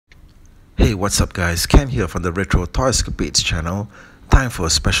Hey, what's up guys, Ken here from the Retro Toy Escapades channel. Time for a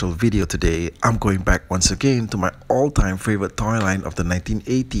special video today. I'm going back once again to my all-time favorite toy line of the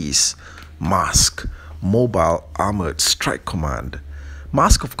 1980s, M.A.S.K, Mobile Armored Strike Command.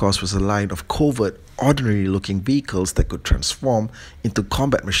 M.A.S.K, of course, was a line of covert, ordinary-looking vehicles that could transform into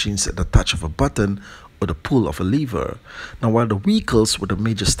combat machines at the touch of a button or the pull of a lever. Now, while the vehicles were the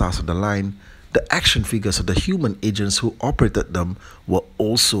major stars of the line, the action figures of the human agents who operated them were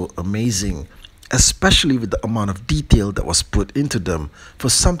also amazing, especially with the amount of detail that was put into them for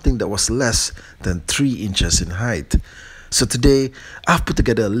something that was less than 3 inches in height. So today, I've put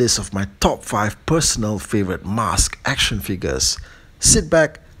together a list of my top 5 personal favorite M.A.S.K action figures. Sit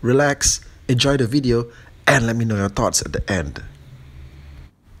back, relax, enjoy the video, and let me know your thoughts at the end.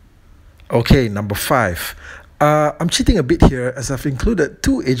 Okay, number 5. I'm cheating a bit here as I've included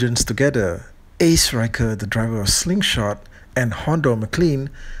 2 agents together. Ace Riker, the driver of Slingshot, and Hondo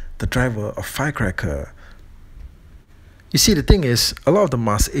McLean, the driver of Firecracker. You see, the thing is, a lot of the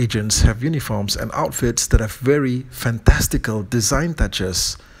M.A.S.K agents have uniforms and outfits that have very fantastical design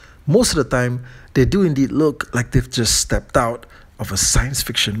touches. Most of the time, they do indeed look like they've just stepped out of a science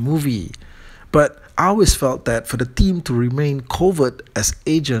fiction movie. But I always felt that for the team to remain covert as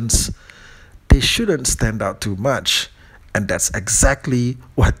agents, they shouldn't stand out too much. And that's exactly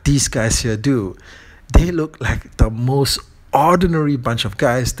what these guys here do. They look like the most ordinary bunch of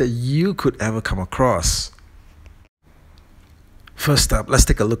guys that you could ever come across. First up, let's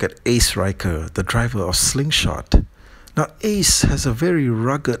take a look at Ace Riker, the driver of Slingshot. Now, Ace has a very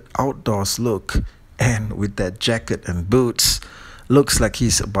rugged outdoors look, and with that jacket and boots, looks like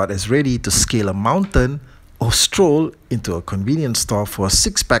he's about as ready to scale a mountain or stroll into a convenience store for a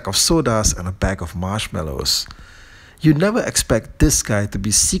 6-pack of sodas and a bag of marshmallows. You never expect this guy to be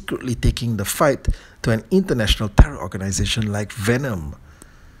secretly taking the fight to an international terror organization like Venom.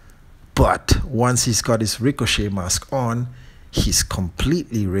 But once he's got his Ricochet mask on, he's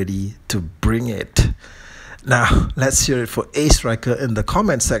completely ready to bring it. Now, let's hear it for Ace Riker in the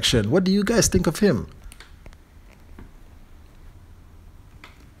comment section. What do you guys think of him?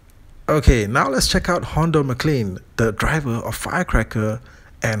 Okay, now let's check out Hondo McLean, the driver of Firecracker,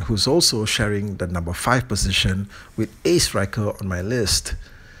 and who's also sharing the number 5 position with Ace Riker on my list.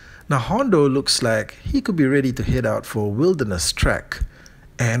 Now, Hondo looks like he could be ready to head out for a wilderness trek,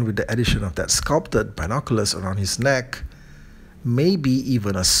 and with the addition of that sculpted binoculars around his neck, maybe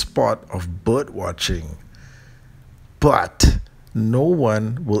even a spot of bird watching. But no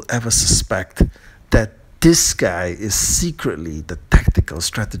one will ever suspect that this guy is secretly the tactical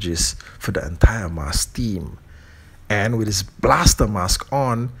strategist for the entire M.A.S.K team. And with his blaster mask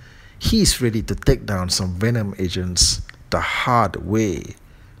on, he's ready to take down some Venom agents the hard way.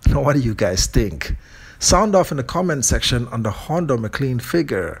 Now, what do you guys think? Sound off in the comment section on the Hondo McLean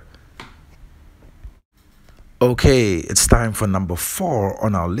figure. Okay, it's time for number 4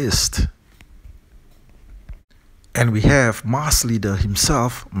 on our list. And we have M.A.S.K leader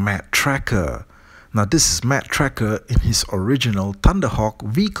himself, Matt Tracker. Now, this is Matt Tracker in his original Thunderhawk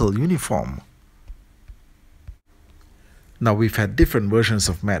vehicle uniform. Now, we've had different versions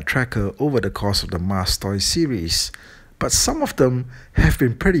of Matt Tracker over the course of the M.A.S.K toy series, but some of them have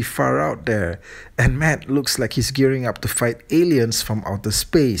been pretty far out there, and Matt looks like he's gearing up to fight aliens from outer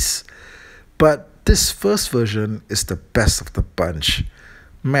space. But this first version is the best of the bunch.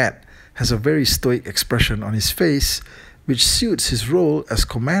 Matt has a very stoic expression on his face, which suits his role as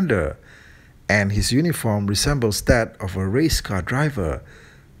commander, and his uniform resembles that of a race car driver,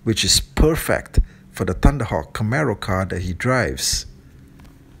 which is perfect for the Thunderhawk Camaro car that he drives.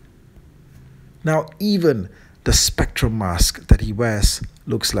 Now, even the Spectrum mask that he wears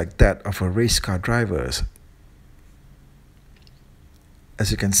looks like that of a race car driver's.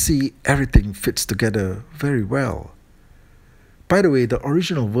 As you can see, everything fits together very well. By the way, the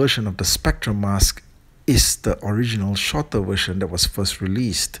original version of the Spectrum mask is the original shorter version that was first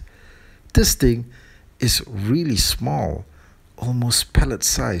released. This thing is really small, almost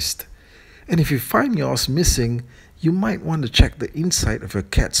pallet-sized. And if you find yours missing, you might want to check the inside of your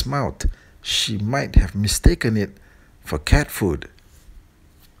cat's mouth. She might have mistaken it for cat food.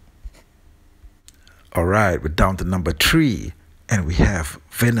 Alright, we're down to number 3, and we have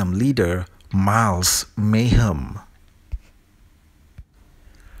Venom leader Miles Mayhem.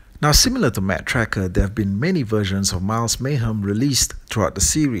 Now, similar to Matt Tracker, there have been many versions of Miles Mayhem released throughout the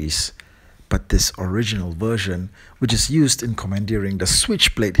series. But this original version, which is used in commandeering the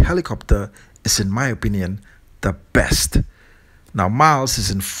Switchblade helicopter, is in my opinion the best. Now, Miles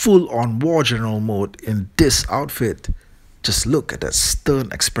is in full-on war general mode in this outfit. Just look at that stern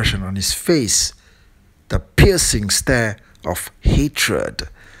expression on his face, the piercing stare of hatred.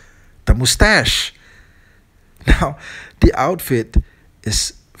 the mustache. Now, the outfit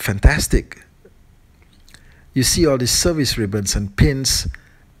is fantastic. You see all these service ribbons and pins,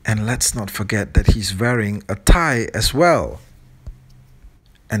 and let's not forget that he's wearing a tie as well.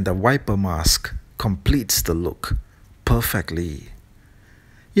 And the wiper mask completes the look perfectly.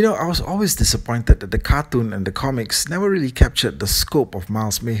 You know, I was always disappointed that the cartoon and the comics never really captured the scope of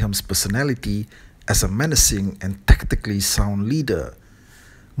Miles Mayhem's personality as a menacing and tactically sound leader.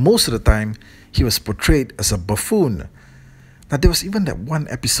 Most of the time, he was portrayed as a buffoon. Now, there was even that one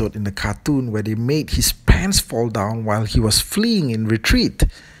episode in the cartoon where they made his pants fall down while he was fleeing in retreat,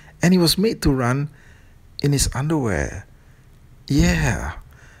 and he was made to run in his underwear. Yeah,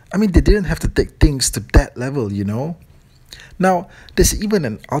 I mean, they didn't have to take things to that level, you know. Now, there's even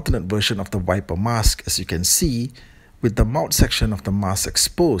an alternate version of the wiper mask, as you can see, with the mouth section of the mask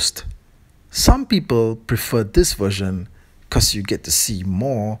exposed. Some people prefer this version because you get to see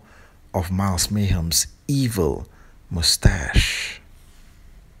more of Miles Mayhem's evil mustache.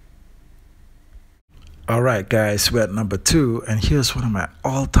 Alright guys, we're at number 2, and here's one of my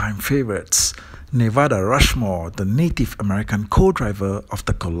all-time favorites, Nevada Rushmore, the Native American co-driver of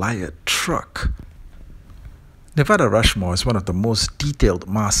the Goliath truck. Nevada Rushmore is one of the most detailed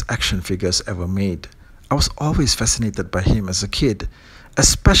mass action figures ever made. I was always fascinated by him as a kid,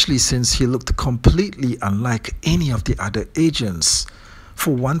 especially since he looked completely unlike any of the other agents.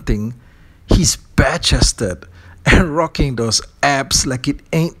 For one thing, he's bare-chested and rocking those abs like it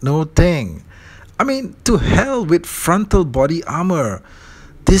ain't no thing. I mean, to hell with frontal body armor.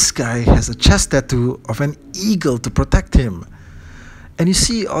 This guy has a chest tattoo of an eagle to protect him. And you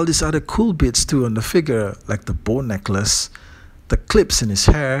see all these other cool bits too on the figure, like the bow necklace, the clips in his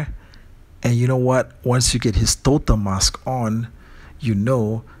hair, and you know what? Once you get his totem mask on, you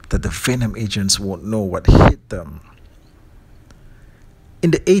know that the Venom agents won't know what hit them. In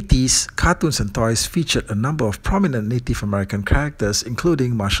the 80s, cartoons and toys featured a number of prominent Native American characters,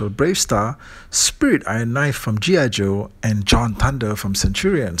 including Marshall Bravestar, Spirit Iron Knife from G.I. Joe, and John Thunder from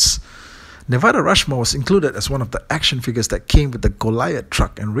Centurions. Nevada Rushmore was included as one of the action figures that came with the Goliath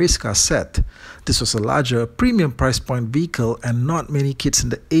truck and race car set. This was a larger, premium price point vehicle, and not many kids in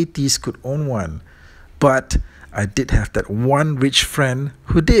the 80s could own one. But I did have that one rich friend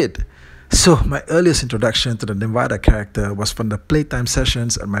who did. So my earliest introduction to the Nevada character was from the playtime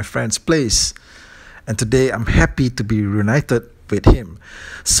sessions at my friend's place. And today I'm happy to be reunited with him.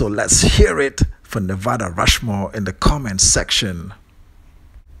 So let's hear it for Nevada Rushmore in the comments section.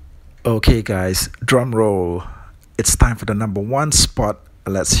 Okay guys, drum roll. It's time for the number 1 spot.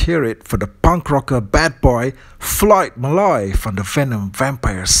 Let's hear it for the punk rocker bad boy Floyd Malloy from the Venom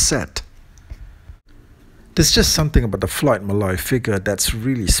Vampire set. There's just something about the Floyd Malloy figure that's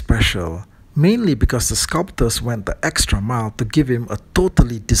really special, mainly because the sculptors went the extra mile to give him a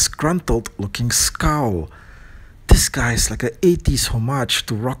totally disgruntled looking scowl. This guy is like an 80s homage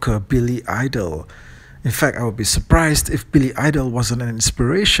to rocker Billy Idol. In fact, I would be surprised if Billy Idol wasn't an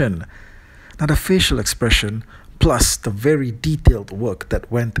inspiration. Now the facial expression, plus the very detailed work that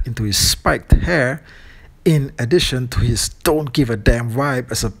went into his spiked hair, in addition to his don't give a damn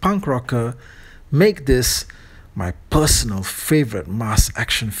vibe as a punk rocker, make this my personal favorite mass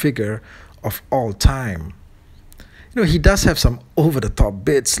action figure of all time. You know, he does have some over-the-top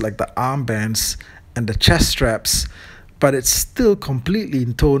bits like the armbands and the chest straps, but it's still completely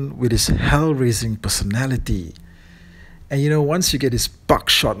in tone with his hell-raising personality. And you know, once you get his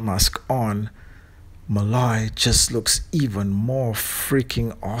buckshot mask on, Malloy just looks even more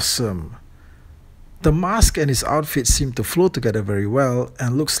freaking awesome. The mask and his outfit seem to flow together very well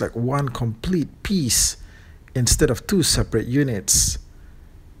and looks like one complete piece instead of 2 separate units.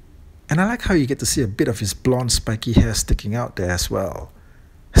 And I like how you get to see a bit of his blonde spiky hair sticking out there as well.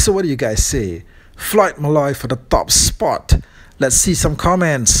 So what do you guys say? Floyd Malloy for the top spot. Let's see some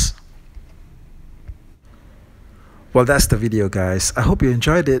comments. Well, that's the video guys. I hope you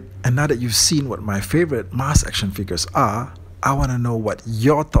enjoyed it, and now that you've seen what my favorite mass action figures are, I want to know what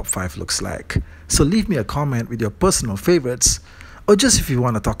your top 5 looks like. So leave me a comment with your personal favorites, or just if you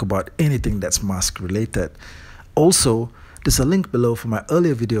want to talk about anything that's mask related. Also, there's a link below for my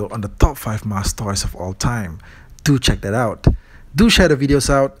earlier video on the top 5 mask toys of all time. Do check that out. Do share the videos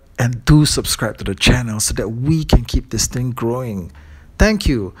out, and do subscribe to the channel so that we can keep this thing growing. Thank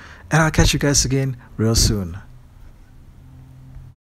you, and I'll catch you guys again real soon.